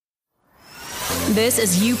This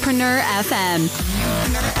is Youpreneur FM,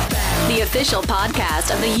 the official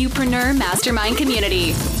podcast of the Youpreneur Mastermind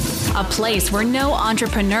community. A place where no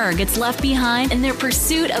entrepreneur gets left behind in their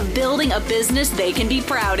pursuit of building a business they can be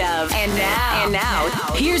proud of. And now,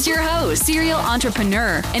 here's your host, serial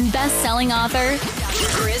entrepreneur and best-selling author,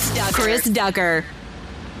 Chris Ducker.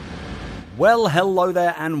 Well, hello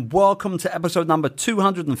there, and welcome to episode number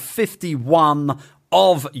 251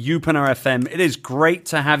 of Youpreneur FM. It is great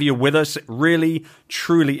to have you with us. It really,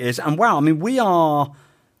 truly is. And wow,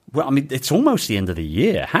 it's almost the end of the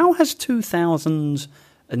year. How has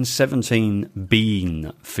 2017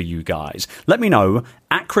 been for you guys? Let me know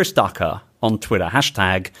at Chris Ducker on Twitter,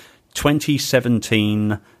 hashtag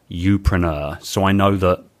 2017 Youpreneur, so I know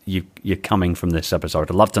that you're coming from this episode.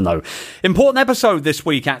 I'd love to know. Important episode this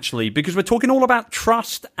week, actually, because we're talking all about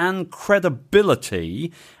trust and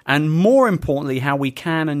credibility, and more importantly, how we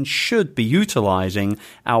can and should be utilizing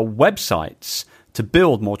our websites to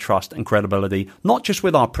build more trust and credibility, not just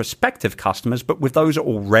with our prospective customers, but with those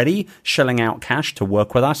already shelling out cash to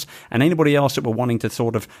work with us, and anybody else that we're wanting to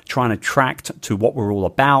sort of try and attract to what we're all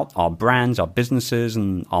about, our brands, our businesses,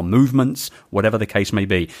 and our movements, whatever the case may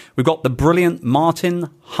be. We've got the brilliant Martin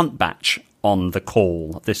Huntbatch on the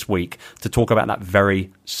call this week to talk about that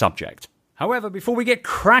very subject. However, before we get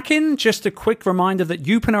cracking, just a quick reminder that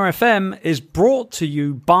Youpreneur FM is brought to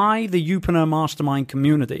you by the Youpreneur Mastermind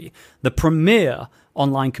community, the premier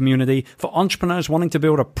online community for entrepreneurs wanting to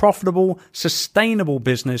build a profitable, sustainable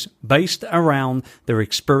business based around their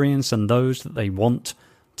experience and those that they want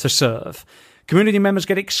to serve. Community members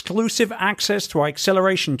get exclusive access to our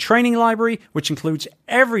acceleration training library, which includes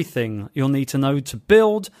everything you'll need to know to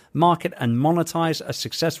build, market, and monetize a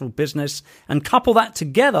successful business. And couple that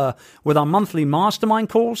together with our monthly mastermind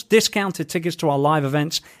calls, discounted tickets to our live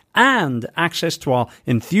events, and access to our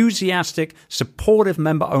enthusiastic, supportive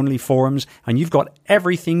member-only forums, and you've got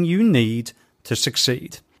everything you need to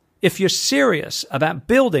succeed. If you're serious about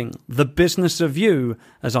building the business of you,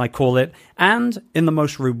 as I call it, and in the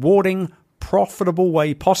most rewarding, profitable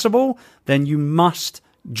way possible, then you must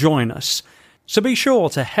join us. So be sure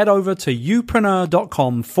to head over to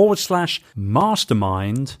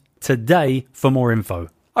youpreneur.com/mastermind today for more info.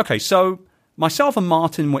 Okay, so myself and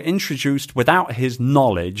Martin were introduced without his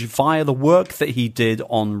knowledge via the work that he did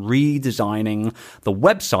on redesigning the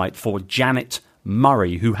website for Janet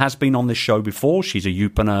Murray, who has been on this show before. She's a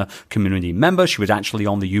Youpreneur community member. She was actually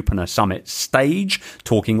on the Youpreneur Summit stage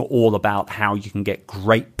talking all about how you can get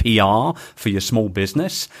great PR for your small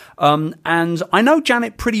business. And I know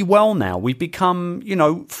Janet pretty well now. We've become,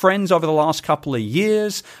 friends over the last couple of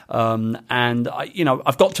years. And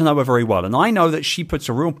I've got to know her very well. And I know that she puts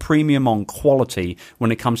a real premium on quality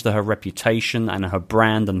when it comes to her reputation and her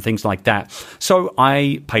brand and things like that. So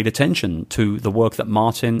I paid attention to the work that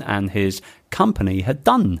Martin and his company had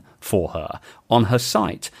done for her on her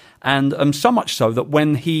site. And so much so that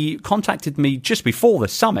when he contacted me just before the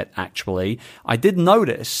summit, actually, I did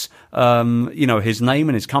notice, his name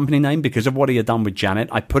and his company name because of what he had done with Janet.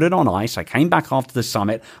 I put it on ice. I came back after the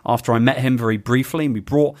summit after I met him very briefly, and we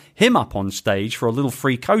brought him up on stage for a little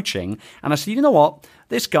free coaching. And I said, you know what?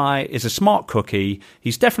 This guy is a smart cookie.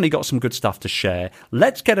 He's definitely got some good stuff to share.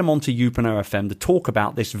 Let's get him onto Youpreneur FM to talk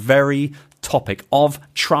about this very topic of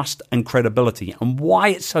trust and credibility and why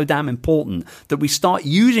it's so damn important that we start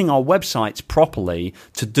using our websites properly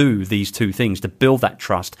to do these two things, to build that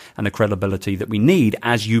trust and the credibility that we need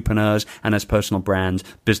as Youpreneurs and as personal brand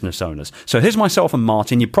business owners. So here's myself and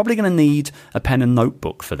Martin. You're probably going to need a pen and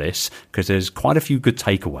notebook for this because there's quite a few good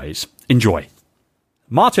takeaways. Enjoy.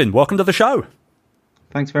 Martin, welcome to the show.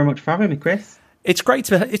 Thanks very much for having me, Chris. It's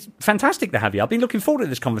fantastic to have you. I've been looking forward to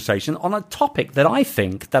this conversation on a topic that I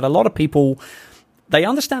think that a lot of people, they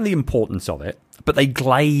understand the importance of it, but they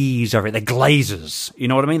glaze over it. They're glazers. You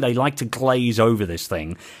know what I mean? They like to glaze over this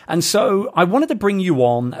thing. And so I wanted to bring you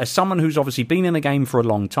on as someone who's obviously been in the game for a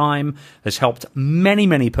long time, has helped many,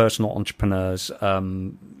 many personal entrepreneurs,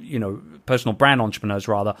 personal brand entrepreneurs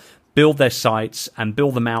rather, build their sites and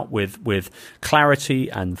build them out with clarity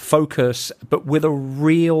and focus, but with a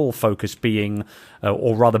real focus being,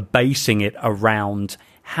 or rather basing it around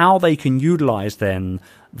how they can utilize then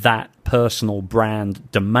that personal brand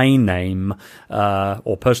domain name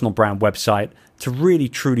or personal brand website to really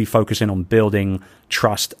truly focus in on building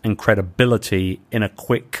trust and credibility in a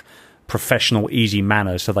quick, professional, easy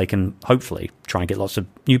manner so they can hopefully try and get lots of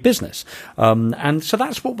new business. And so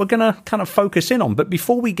that's what we're going to kind of focus in on. But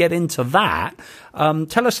before we get into that,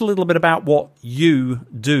 tell us a little bit about what you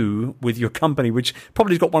do with your company, which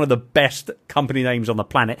probably has got one of the best company names on the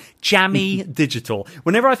planet, Jammy Digital.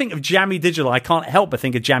 Whenever I think of Jammy Digital, I can't help but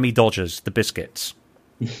think of Jammy Dodgers, the biscuits.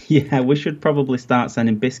 Yeah, we should probably start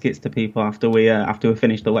sending biscuits to people after we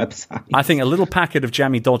finish the website. I think a little packet of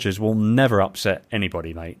Jammy Dodgers will never upset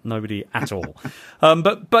anybody, mate. Nobody at all.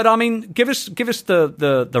 But I mean, give us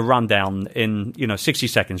the rundown in 60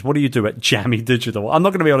 seconds. What do you do at Jammy Digital? I'm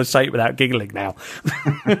not going to be able to say it without giggling now.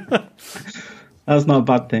 That's not a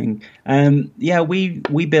bad thing.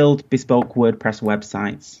 We build bespoke WordPress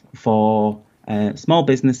websites for small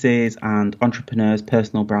businesses and entrepreneurs,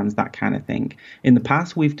 personal brands, that kind of thing. In the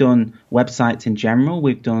past, we've done websites in general.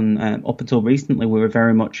 We've done, up until recently, we were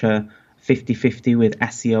very much a 50-50 with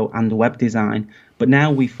SEO and web design. But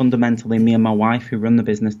now we fundamentally, me and my wife who run the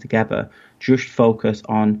business together, just focus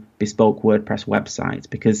on bespoke WordPress websites,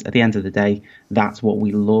 because at the end of the day, that's what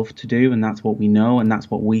we love to do, and that's what we know, and that's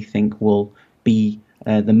what we think will be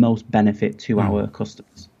the most benefit to our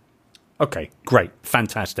customers. Okay, great,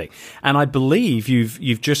 fantastic. And I believe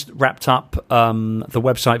you've just wrapped up the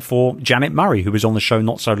website for Janet Murray, who was on the show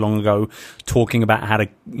not so long ago, talking about how to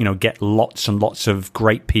get lots and lots of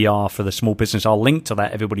great PR for the small business. I'll link to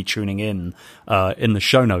that, everybody tuning in the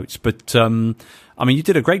show notes. But I mean, you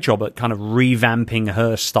did a great job at kind of revamping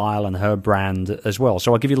her style and her brand as well.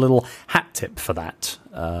 So I'll give you a little hat tip for that.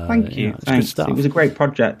 Thank you. Thanks. It was a great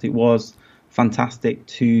project. It was fantastic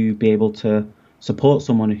to be able to support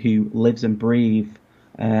someone who lives and breathes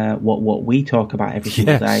what we talk about every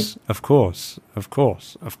single day. Yes, of course.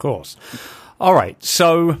 All right,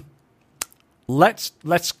 so let's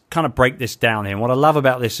kind of break this down here. And what I love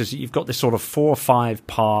about this is that you've got this sort of 4 or 5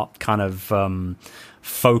 part kind of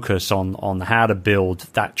focus on how to build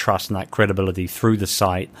that trust and that credibility through the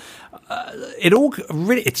site.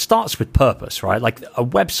 It starts with purpose, right? Like a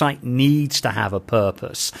website needs to have a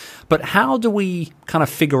purpose, but how do we kind of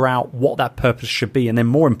figure out what that purpose should be? And then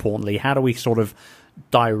more importantly, how do we sort of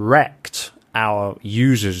direct our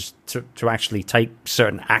users to actually take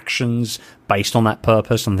certain actions based on that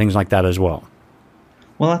purpose and things like that as well?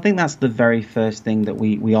 Well, I think that's the very first thing that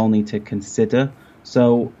we all need to consider.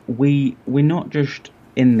 So we're not just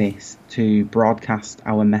in this to broadcast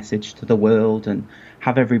our message to the world and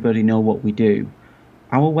have everybody know what we do.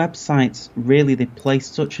 Our websites really, they play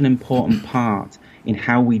such an important part in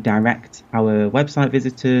how we direct our website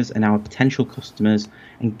visitors and our potential customers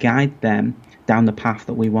and guide them down the path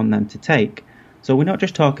that we want them to take. So we're not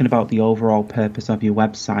just talking about the overall purpose of your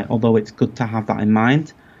website, although it's good to have that in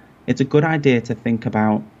mind. It's a good idea to think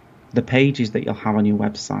about the pages that you'll have on your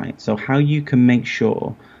website. So how you can make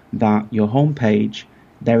sure that your homepage,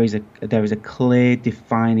 there is a clear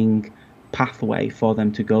defining pathway for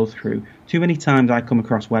them to go through. Too many times I come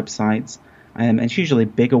across websites, and it's usually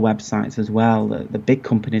bigger websites as well. The big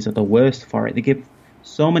companies are the worst for it. They give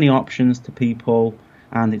so many options to people,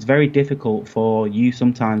 and it's very difficult for you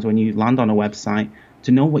sometimes when you land on a website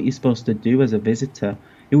to know what you're supposed to do as a visitor.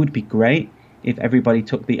 It would be great if everybody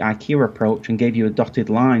took the IKEA approach and gave you a dotted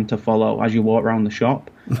line to follow as you walk around the shop.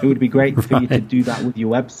 It would be great for you to do that with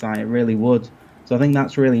your website. It really would. So I think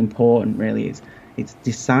that's really important, really. It's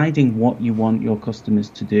deciding what you want your customers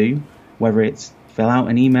to do, whether it's fill out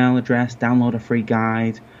an email address, download a free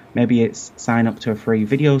guide, maybe it's sign up to a free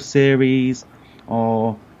video series,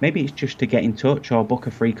 or maybe it's just to get in touch or book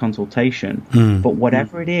a free consultation. But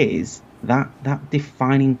whatever it is, that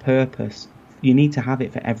defining purpose, you need to have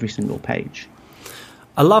it for every single page.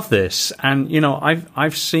 I love this, and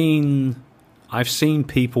I've seen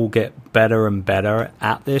people get better and better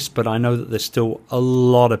at this, but I know that there's still a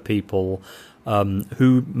lot of people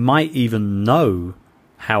who might even know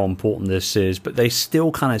how important this is, but they're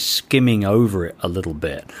still kind of skimming over it a little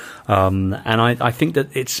bit. And I think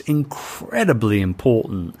that it's incredibly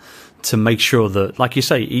important to make sure that, like you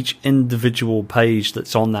say, each individual page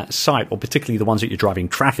that's on that site, or particularly the ones that you're driving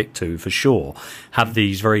traffic to for sure, have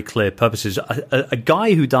these very clear purposes. A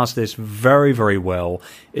guy who does this very, very well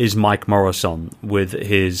is Mike Morrison with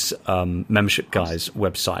his Membership Guys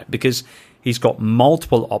website, because he's got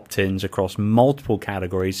multiple opt-ins across multiple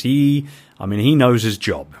categories. He knows his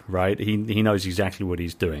job, right? He knows exactly what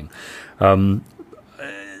he's doing.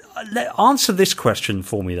 Answer this question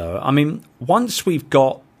for me, though. I mean, once we've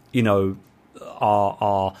got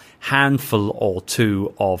our handful or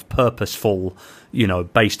two of purposeful,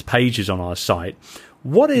 based pages on our site,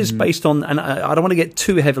 what is based on, and I don't want to get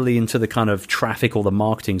too heavily into the kind of traffic or the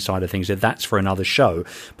marketing side of things, if that's for another show,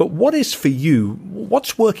 but what is for you,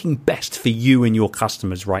 what's working best for you and your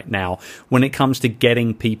customers right now when it comes to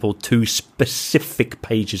getting people to specific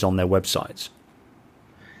pages on their websites?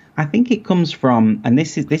 I think it comes from, and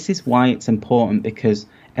this is why it's important, because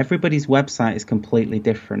everybody's website is completely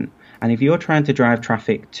different. And if you're trying to drive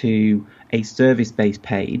traffic to a service-based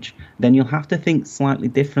page, then you'll have to think slightly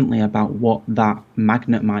differently about what that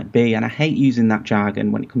magnet might be. And I hate using that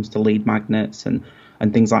jargon when it comes to lead magnets and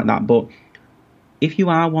things like that. But if you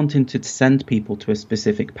are wanting to send people to a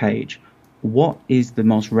specific page, what is the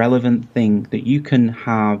most relevant thing that you can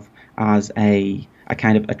have as a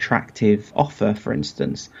kind of attractive offer, for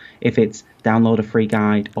instance? If it's download a free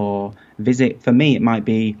guide or visit, for me, it might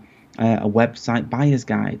be a website buyer's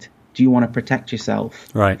guide. Do you want to protect yourself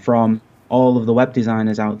from all of the web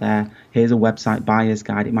designers out there? Here's a website buyer's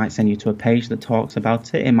guide. It might send you to a page that talks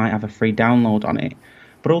about it. It might have a free download on it.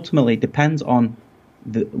 But ultimately, it depends on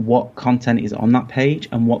what content is on that page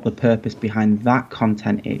and what the purpose behind that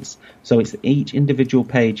content is. So it's each individual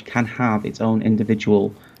page can have its own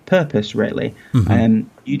individual purpose, really.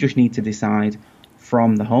 You just need to decide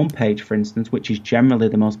from the homepage, for instance, which is generally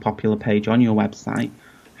the most popular page on your website,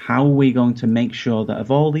 how are we going to make sure that of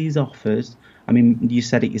all these offers, I mean, you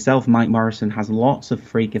said it yourself, Mike Morrison has lots of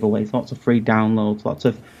free giveaways, lots of free downloads, lots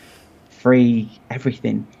of free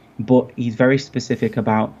everything, but he's very specific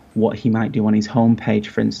about what he might do on his homepage,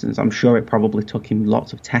 for instance. I'm sure it probably took him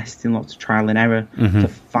lots of testing, lots of trial and error to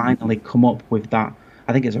finally come up with that.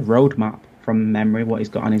 I think it's a roadmap from memory, what he's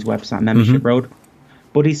got on his website, membership road.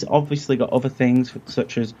 But he's obviously got other things,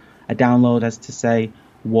 such as a download as to say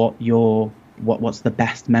what's the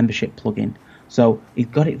best membership plugin. So he's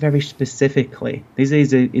got it very specifically.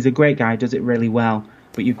 He's a great guy, does it really well.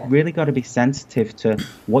 But you've really got to be sensitive to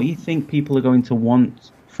what you think people are going to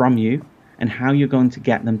want from you and how you're going to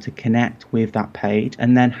get them to connect with that page,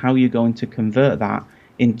 and then how you're going to convert that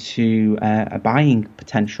into a buying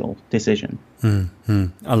potential decision.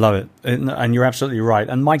 I love it. And you're absolutely right.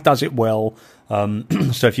 And Mike does it well.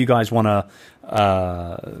 So if you guys want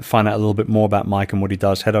to find out a little bit more about Mike and what he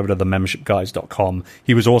does, head over to themembershipguys.com.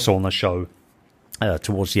 He was also on the show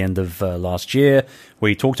towards the end of last year, where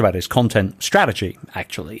he talked about his content strategy,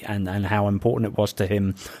 actually, and how important it was to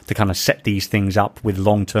him to kind of set these things up with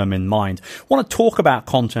long-term in mind. I want to talk about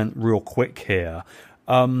content real quick here.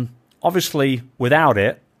 Obviously, without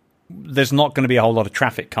it, there's not going to be a whole lot of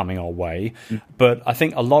traffic coming our way. But I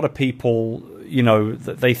think a lot of people,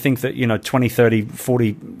 they think that, 20, 30,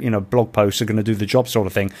 40, blog posts are going to do the job sort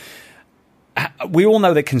of thing. We all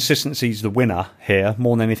know that consistency is the winner here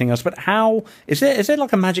more than anything else. But how is there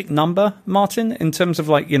like a magic number, Martin, in terms of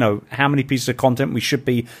how many pieces of content we should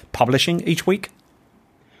be publishing each week?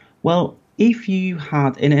 Well, if you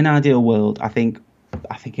had, in an ideal world, I think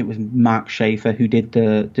it was Mark Schaefer who did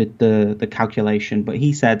the calculation, but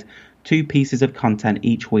he said 2 pieces of content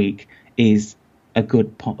each week is a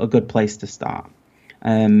good place to start.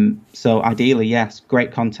 So ideally, yes,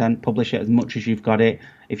 great content, publish it as much as you've got it.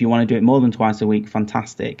 If you want to do it more than twice a week,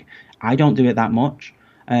 fantastic. I don't do it that much.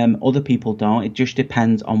 Other people don't. It just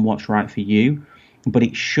depends on what's right for you. But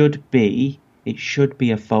it should be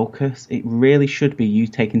a focus. It really should be you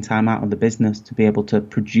taking time out of the business to be able to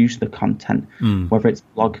produce the content, whether it's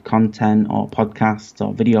blog content or podcasts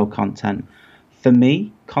or video content. For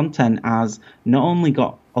me, content has not only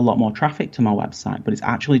got a lot more traffic to my website, but it's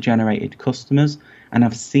actually generated customers. And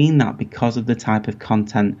I've seen that because of the type of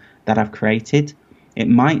content that I've created. It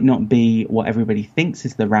might not be what everybody thinks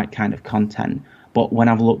is the right kind of content, but when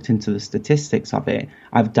I've looked into the statistics of it,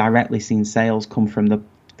 I've directly seen sales come from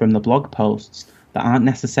the blog posts that aren't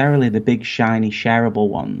necessarily the big, shiny, shareable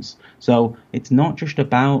ones. So it's not just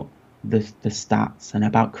about the stats and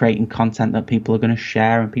about creating content that people are going to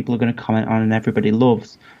share and people are going to comment on and everybody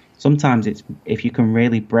loves. Sometimes it's, if you can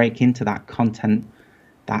really break into that content,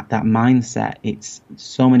 that mindset, it's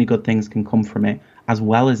so many good things can come from it, as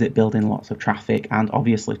well as it building lots of traffic and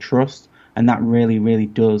obviously trust. And that really, really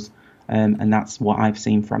does. And that's what I've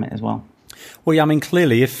seen from it as well. Well, yeah, I mean,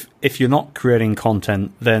 clearly, if you're not creating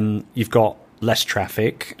content, then you've got less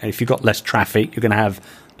traffic. If you've got less traffic, you're going to have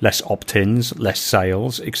less opt-ins, less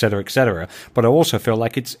sales, et cetera, et cetera. But I also feel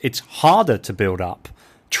like it's harder to build up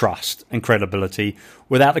trust and credibility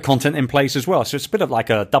without the content in place as well. So it's a bit of like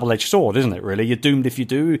a double-edged sword, isn't it, really? You're doomed if you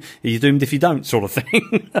do, you're doomed if you don't, sort of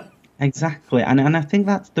thing. Exactly. And I think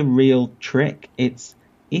that's the real trick. It's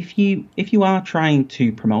if you are trying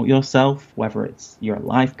to promote yourself, whether it's you're a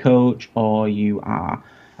life coach or you are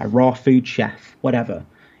a raw food chef, whatever,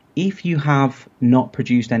 if you have not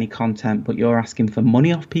produced any content but you're asking for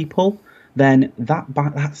money off people, then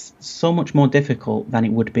that's so much more difficult than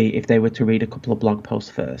it would be if they were to read a couple of blog posts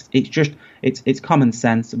first. It's common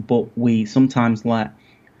sense, but we sometimes let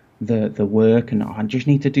the work and I just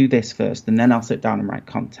need to do this first and then I'll sit down and write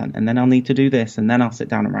content, and then I'll need to do this and then I'll sit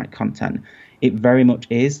down and write content. It very much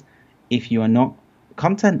is, if you are not,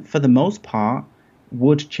 content for the most part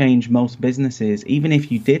would change most businesses. Even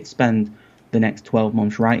if you did spend the next 12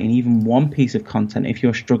 months writing even one piece of content, if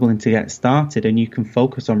you're struggling to get started and you can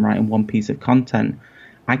focus on writing one piece of content,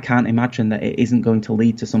 I can't imagine that it isn't going to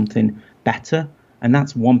lead to something better. And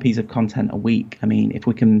that's one piece of content a week. I mean, if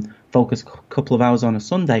we can focus a couple of hours on a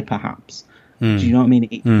Sunday, perhaps, do you know what I mean?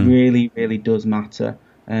 It really, really does matter.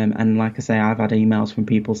 And like I say, I've had emails from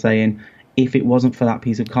people saying, if it wasn't for that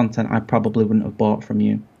piece of content, I probably wouldn't have bought from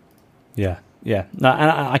you. Yeah. No,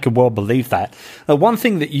 and I could well believe that. One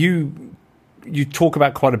thing that you talk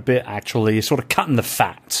about quite a bit, actually, is sort of cutting the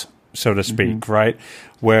fat, so to speak, right?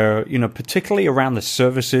 Where, particularly around the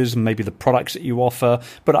services and maybe the products that you offer.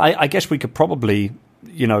 But I guess we could probably,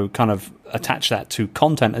 kind of attach that to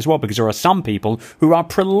content as well, because there are some people who are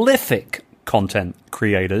prolific content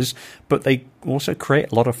creators, but they also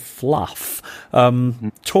create a lot of fluff.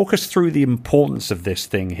 Talk us through the importance of this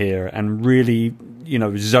thing here and really,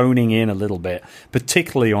 zoning in a little bit,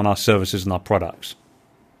 particularly on our services and our products.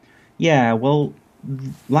 Yeah, well,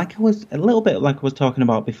 like I was talking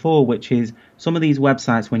about before, which is some of these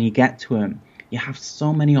websites, when you get to them, you have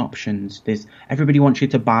so many options. Everybody wants you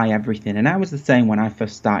to buy everything. And I was the same when I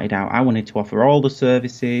first started out. I wanted to offer all the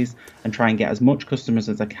services and try and get as much customers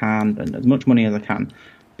as I can and as much money as I can.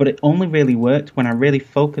 But it only really worked when I really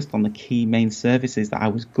focused on the key main services that I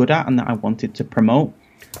was good at and that I wanted to promote.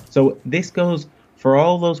 So this goes for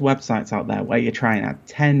all those websites out there where you're trying to add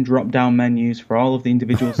 10 drop-down menus for all of the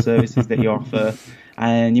individual services that you offer.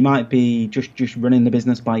 And you might be just running the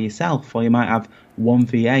business by yourself, or you might have one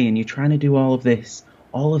VA and you're trying to do all of this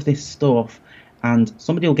stuff, and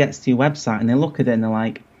somebody will get to your website and they look at it and they're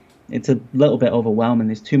like, it's a little bit overwhelming,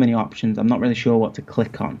 there's too many options, I'm not really sure what to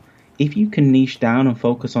click on. If you can niche down and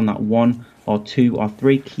focus on that 1 or 2 or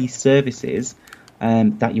 3 key services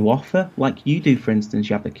that you offer, like you do, for instance,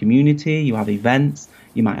 you have the community, you have events,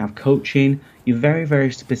 you might have coaching, you're very,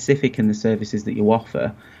 very specific in the services that you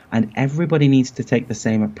offer. And everybody needs to take the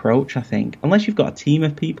same approach, I think. Unless you've got a team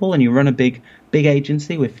of people and you run a big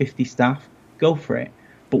agency with 50 staff, go for it.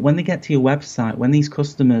 But when they get to your website, when these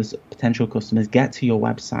potential customers get to your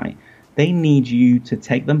website, they need you to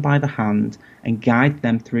take them by the hand and guide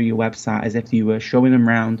them through your website as if you were showing them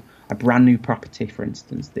around a brand new property, for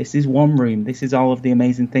instance. This is one room. This is all of the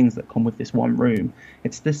amazing things that come with this one room.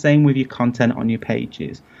 It's the same with your content on your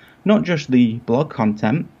pages. Not just the blog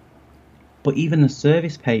content, but even the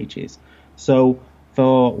service pages. So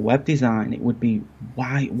for web design, it would be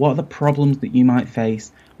what are the problems that you might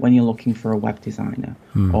face when you're looking for a web designer?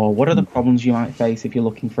 Or what are the problems you might face if you're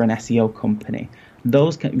looking for an SEO company?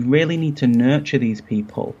 Really need to nurture these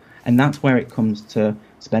people. And that's where it comes to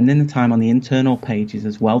spending the time on the internal pages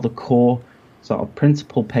as well, the core sort of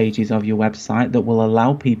principal pages of your website that will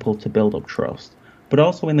allow people to build up trust. But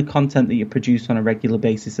also in the content that you produce on a regular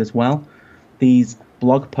basis as well. These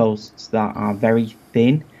blog posts that are very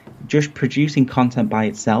thin, just producing content by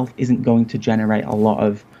itself isn't going to generate a lot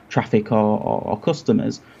of traffic or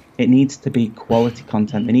customers. It needs to be quality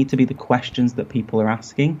content. They need to be the questions that people are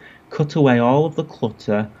asking. Cut away all of the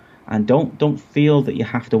clutter, and don't feel that you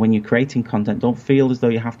have to, when you're creating content, don't feel as though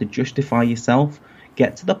you have to justify yourself.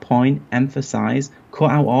 Get to the point, emphasize,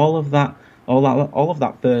 cut out all of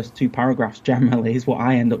that first 2 paragraphs generally is what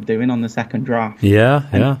I end up doing on the second draft.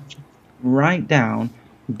 Yeah. Write down,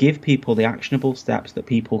 give people the actionable steps that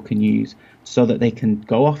people can use so that they can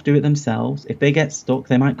go off, do it themselves. If they get stuck,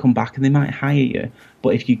 they might come back and they might hire you.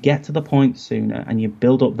 But if you get to the point sooner and you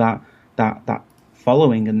build up that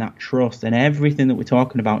following and that trust, and everything that we're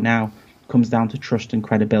talking about now comes down to trust and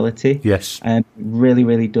credibility. Yes. It really,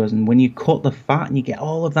 really does. And when you cut the fat and you get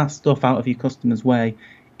all of that stuff out of your customer's way,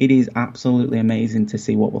 it is absolutely amazing to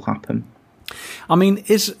see what will happen. I mean,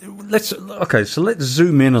 let's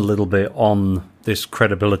zoom in a little bit on this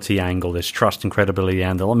credibility angle, this trust and credibility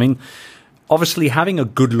angle. I mean, obviously having a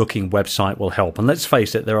good-looking website will help. And let's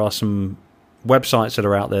face it, there are some websites that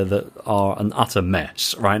are out there that are an utter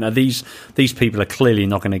mess, right? Now, these people are clearly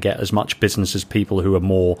not going to get as much business as people who are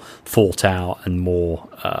more thought out and more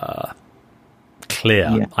clear.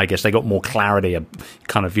 Yeah. I guess they got more clarity,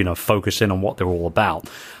 kind of, focus in on what they're all about.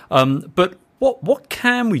 But what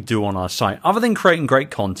can we do on our site other than creating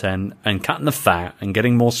great content and cutting the fat and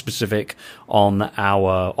getting more specific on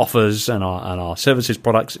our offers and our services,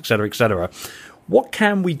 products, et cetera, what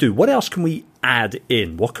can we do? What else can we add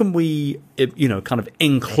in? What can we, kind of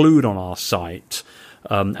include on our site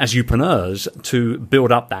as youpreneurs to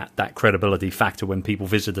build up that credibility factor when people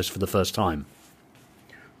visit us for the first time?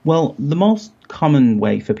 Well, the most common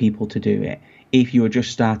way for people to do it, if you are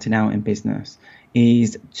just starting out in business,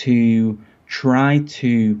 is to try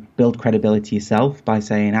to build credibility yourself by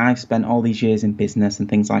saying, I've spent all these years in business and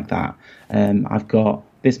things like that. I've got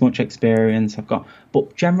this much experience.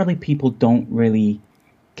 But generally people don't really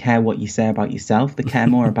care what you say about yourself. They care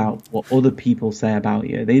more about what other people say about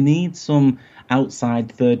you. They need some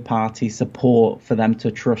outside third party support for them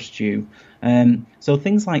to trust you. So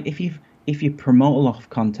things like if you promote a lot of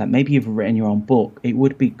content, maybe you've written your own book, it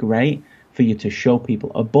would be great for you to show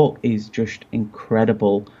people. A book is just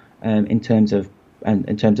incredible in terms of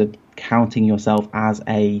counting yourself as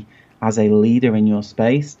a leader in your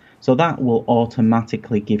space. So that will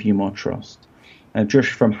automatically give you more trust.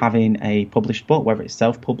 Just from having a published book, whether it's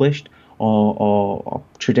self-published or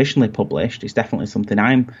traditionally published, is definitely something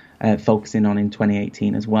I'm focusing on in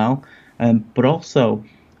 2018 as well. But also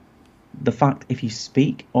the fact if you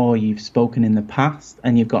speak or you've spoken in the past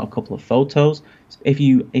and you've got a couple of photos, if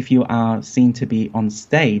you are seen to be on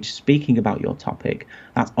stage speaking about your topic,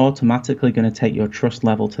 that's automatically going to take your trust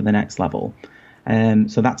level to the next level.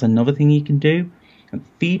 So that's another thing you can do. And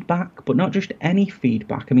feedback, but not just any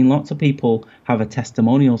feedback. I mean, lots of people have a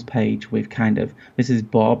testimonials page with kind of, this is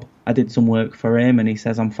Bob, I did some work for him and he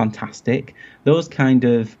says I'm fantastic. Those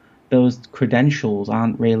credentials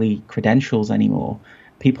aren't really credentials anymore.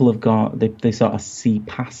 People have got, they sort of see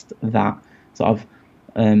past that sort of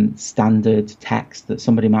standard text that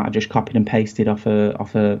somebody might have just copied and pasted off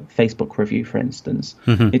a Facebook review, for instance.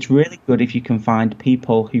 Mm-hmm. It's really good if you can find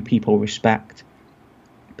people who people respect.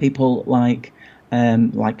 People like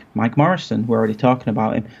Mike Morrison, we're already talking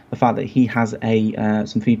about him. The fact that he has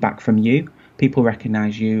some feedback from you, people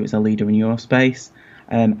recognize you as a leader in your space,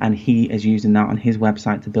 and he is using that on his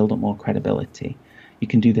website to build up more credibility. You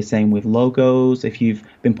can do the same with logos. If you've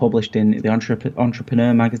been published in the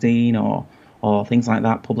Entrepreneur magazine or things like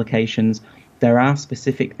that, publications, there are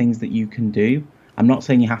specific things that you can do. I'm not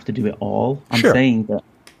saying you have to do it all. I'm saying that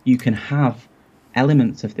you can have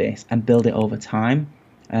elements of this and build it over time.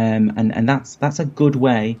 And that's a good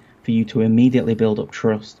way for you to immediately build up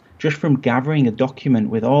trust just from gathering a document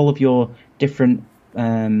with all of your different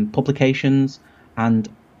publications and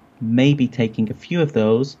maybe taking a few of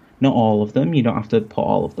those, not all of them. You don't have to put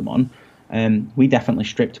all of them on. We definitely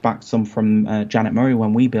stripped back some from Janet Murray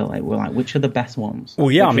when we built it. We're like, which are the best ones?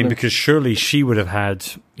 Well, yeah, because surely she would have had,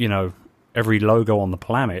 every logo on the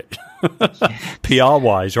planet.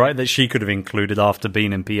 PR-wise, right, that she could have included after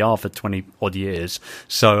being in PR for 20 odd years.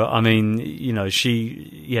 So I mean,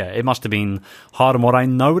 it must have been hard. And what I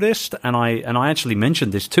noticed, and I actually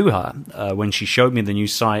mentioned this to her when she showed me the new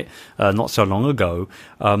site not so long ago.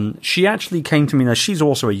 She actually came to me. Now she's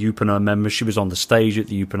also a Youpreneur member. She was on the stage at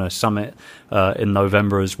the Youpreneur Summit in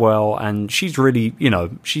November as well, and she's really,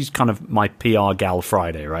 she's kind of my PR gal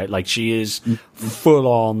Friday, right? Like she is full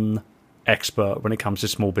on expert when it comes to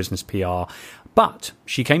small business PR. But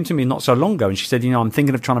she came to me not so long ago and she said, I'm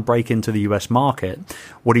thinking of trying to break into the US market.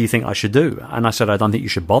 What do you think I should do? And I said, I don't think you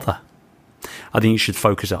should bother. I think you should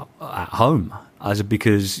focus at home,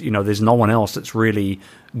 because there's no one else that's really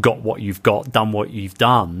got what you've got, done what you've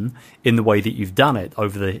done in the way that you've done it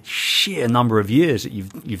over the sheer number of years that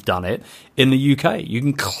you've done it in the UK. You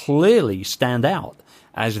can clearly stand out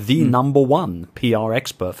as the number one PR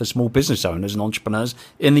expert for small business owners and entrepreneurs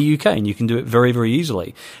in the UK, and you can do it very, very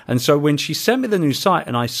easily. And so when she sent me the new site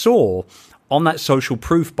and I saw on that social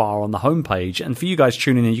proof bar on the homepage, and for you guys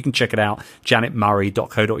tuning in, you can check it out,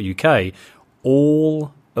 janetmurray.co.uk,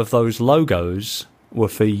 all of those logos were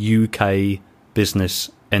for UK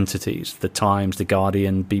business entities, the Times, the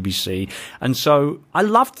Guardian, BBC. And so I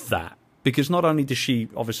loved that. Because not only does she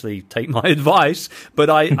obviously take my advice,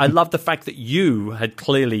 but I love the fact that you had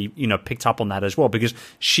clearly, picked up on that as well. Because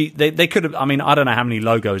they could have, I don't know how many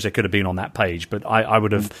logos there could have been on that page, but I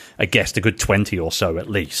would have guessed a good 20 or so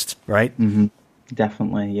at least, right? Mm-hmm.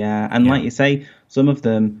 Definitely, yeah. And like you say, some of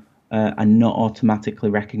them are not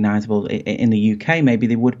automatically recognizable in the UK. Maybe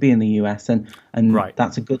they would be in the US, and right.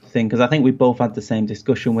 That's a good thing, because I think we both had the same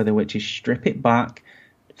discussion with her, which is strip it back.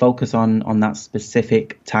 Focus on that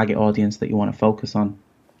specific target audience that you want to focus on,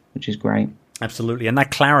 which is great. Absolutely. And that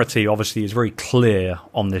clarity obviously is very clear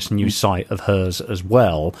on this new site of hers as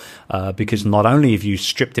well, because not only have you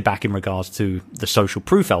stripped it back in regards to the social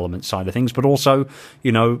proof element side of things, but also,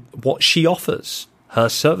 what she offers, her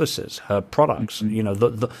services, her products,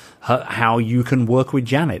 how you can work with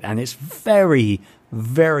Janet. And it's very,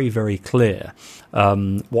 very, very clear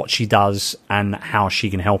what she does and how she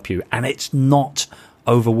can help you. And it's not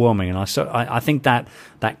overwhelming, and I think that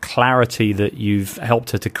clarity that you've helped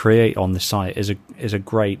her to create on the site is a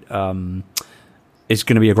great is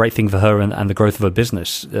going to be a great thing for her and the growth of her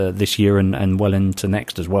business this year and well into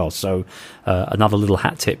next as well. So another little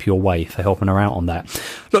hat tip your way for helping her out on that.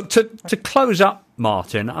 Look, to close up,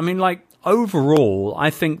 Martin, I mean, like, overall, I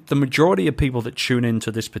think the majority of people that tune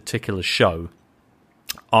into this particular show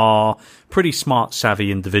are pretty smart,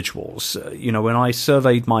 savvy individuals. When I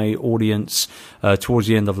surveyed my audience towards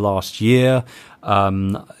the end of last year,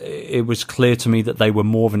 it was clear to me that they were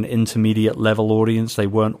more of an intermediate level audience. They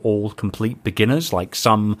weren't all complete beginners like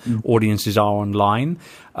some audiences are online.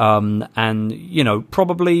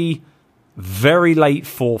 Probably very late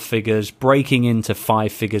 4 figures, breaking into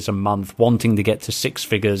 5 figures a month, wanting to get to 6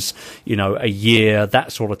 figures, a year,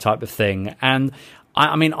 that sort of type of thing. And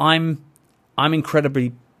I'm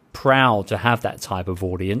incredibly proud to have that type of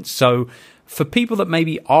audience. So for people that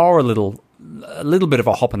maybe are a little bit of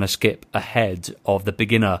a hop and a skip ahead of the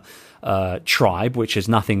beginner tribe, which is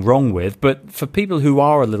nothing wrong with, but for people who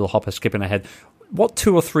are a little hop and skipping ahead, what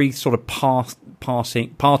 2 or 3 sort of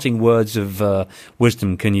parting words of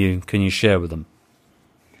wisdom can you share with them?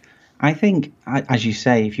 I think, as you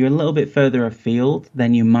say, if you're a little bit further afield,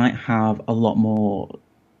 then you might have a lot more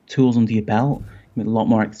tools under your belt, with a lot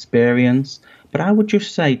more experience. But I would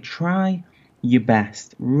just say try your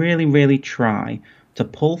best, really, really try to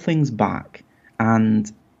pull things back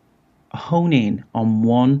and hone in on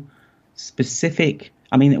one specific,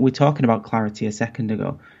 we're talking about clarity a second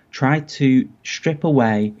ago. Try to strip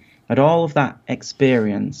away at all of that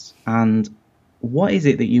experience and what is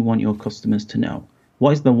it that you want your customers to know?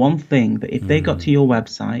 What is the one thing that if they got to your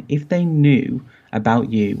website, if they knew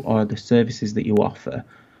about you or the services that you offer,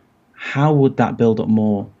 how would that build up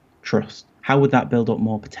more trust? How would that build up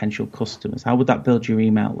more potential customers? How would that build your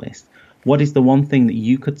email list? What is the one thing that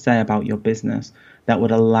you could say about your business that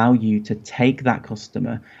would allow you to take that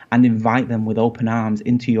customer and invite them with open arms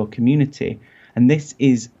into your community? And this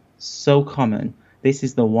is so common. This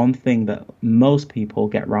is the one thing that most people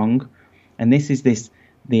get wrong. And this is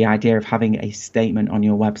the idea of having a statement on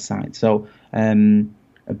your website. So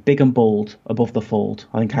big and bold above the fold.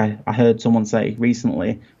 I think I heard someone say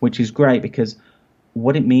recently, which is great because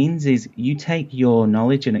what it means is you take your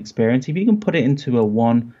knowledge and experience, if you can put it into a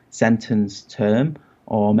 1-sentence term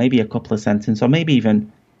or maybe a couple of sentences or maybe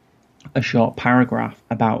even a short paragraph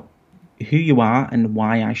about who you are and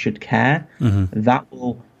why I should care, that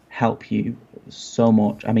will help you so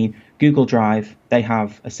much. Google Drive, they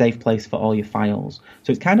have a safe place for all your files.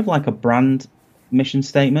 So it's kind of like a brand mission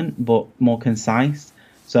statement, but more concise.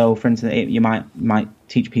 So, for instance, you might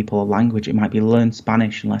teach people a language. It might be learn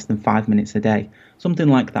Spanish in less than 5 minutes a day, something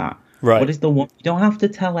like that. Right. What is the one? You don't have to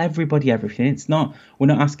tell everybody everything. It's not. We're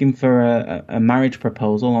not asking for a marriage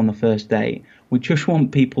proposal on the first date. We just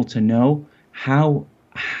want people to know how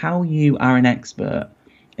you are an expert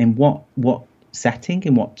in what setting,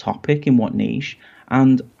 in what topic, in what niche,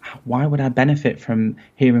 and why would I benefit from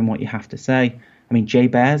hearing what you have to say? Jay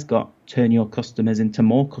Baer's got turn your customers into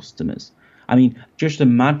more customers. Just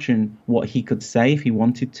imagine what he could say if he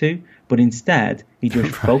wanted to, but instead he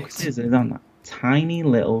just focuses on that tiny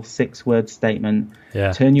little 6-word statement,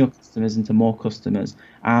 turn your customers into more customers.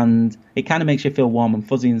 And it kind of makes you feel warm and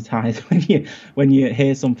fuzzy inside when you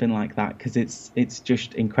hear something like that, because it's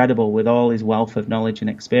just incredible with all his wealth of knowledge and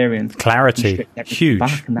experience. Clarity, huge.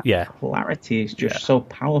 Clarity is just so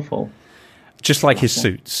powerful. Just like his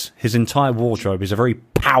suits. His entire wardrobe is a very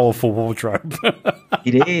powerful wardrobe.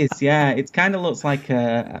 It is, yeah. It kind of looks like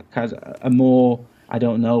a more, I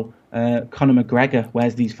don't know, Conor McGregor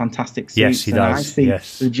wears these fantastic suits. Yes, he does. I see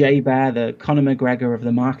the Jay Baer, the Conor McGregor of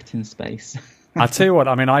the marketing space. I tell you what,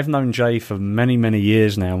 I've known Jay for many, many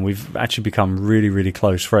years now, and we've actually become really, really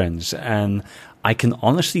close friends. And I can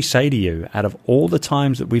honestly say to you, out of all the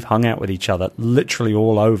times that we've hung out with each other, literally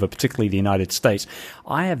all over, particularly the United States,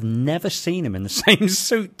 I have never seen him in the same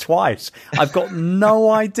suit twice. I've got no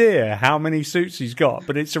idea how many suits he's got,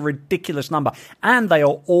 but it's a ridiculous number. And they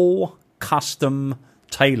are all custom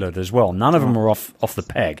tailored as well. None of them are off the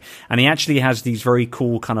peg. And he actually has these very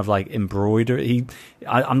cool kind of like embroidery.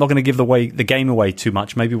 I'm not going to give the game away too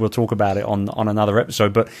much. Maybe we'll talk about it on another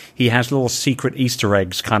episode. But he has little secret Easter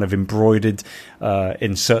eggs kind of embroidered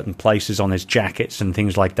in certain places on his jackets and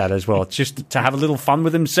things like that as well. Just to have a little fun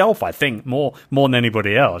with himself, I think, more than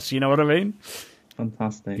anybody else. You know what I mean?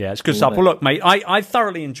 Fantastic. Yeah, it's good stuff. Well, look, mate, I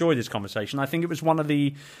thoroughly enjoyed this conversation. I think it was one of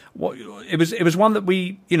it was one that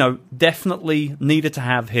we, definitely needed to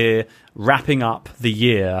have here, wrapping up the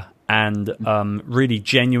year and really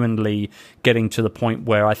genuinely getting to the point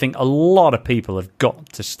where I think a lot of people have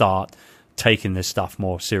got to start taking this stuff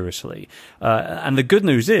more seriously. And the good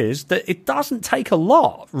news is that it doesn't take a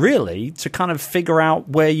lot, really, to kind of figure out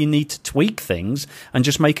where you need to tweak things and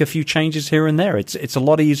just make a few changes here and there. It's a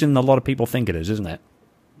lot easier than a lot of people think it is, isn't it?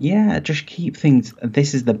 Yeah, just keep things.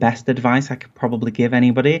 This is the best advice I could probably give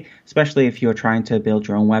anybody, especially if you're trying to build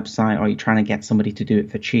your own website or you're trying to get somebody to do it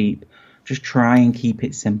for cheap. Just try and keep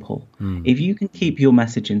it simple. If you can keep your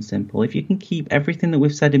messaging simple, if you can keep everything that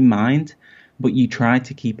we've said in mind, but you try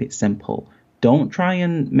to keep it simple, don't try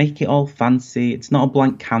and make it all fancy. It's not a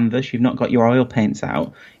blank canvas. You've not got your oil paints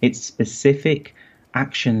out. It's specific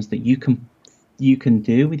actions that you can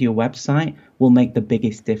do with your website will make the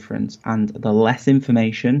biggest difference. And the less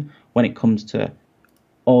information when it comes to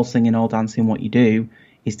all singing, all dancing, what you do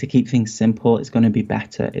is to keep things simple. It's going to be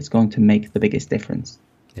better. It's going to make the biggest difference.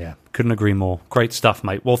 Yeah, couldn't agree more. Great stuff,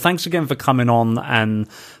 mate. Well, thanks again for coming on and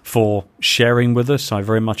for sharing with us. I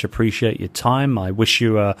very much appreciate your time. I wish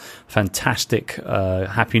you a fantastic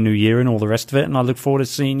Happy New Year and all the rest of it. And I look forward to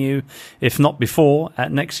seeing you, if not before,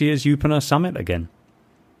 at next year's Youpreneur Summit again.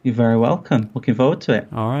 You're very welcome. Looking forward to it.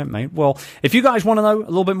 All right, mate. Well, if you guys want to know a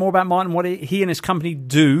little bit more about Martin, what he and his company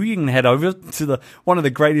do, you can head over to one of the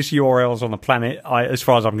greatest URLs on the planet, as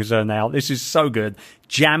far as I'm concerned now. This is so good.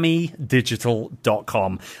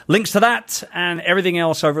 JammyDigital.com. Links to that and everything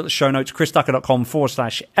else over at the show notes,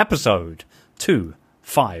 chrisducker.com/episode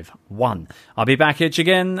 251. I'll be back at you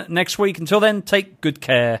again next week. Until then, take good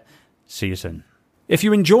care. See you soon. If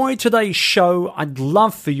you enjoyed today's show, I'd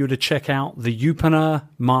love for you to check out the Youpreneur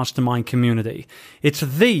Mastermind community. It's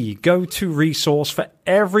the go-to resource for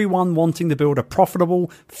everyone wanting to build a profitable,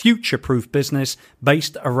 future-proof business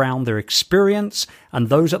based around their experience and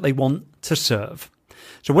those that they want to serve.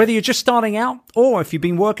 So whether you're just starting out or if you've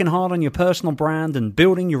been working hard on your personal brand and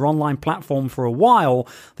building your online platform for a while,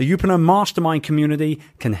 the Youpreneur Mastermind community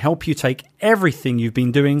can help you take everything you've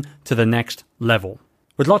been doing to the next level.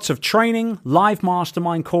 With lots of training, live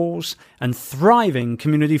mastermind calls, and thriving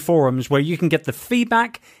community forums where you can get the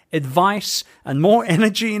feedback, advice, and more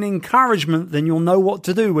energy and encouragement than you'll know what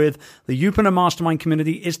to do with, the Youpreneur Mastermind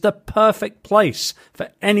community is the perfect place for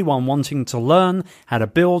anyone wanting to learn how to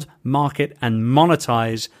build, market, and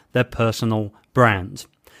monetize their personal brand.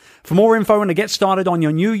 For more info and to get started on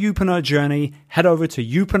your new Youpreneur journey, head over to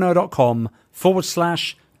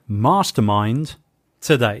youpreneur.com/mastermind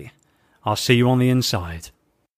today. I'll see you on the inside.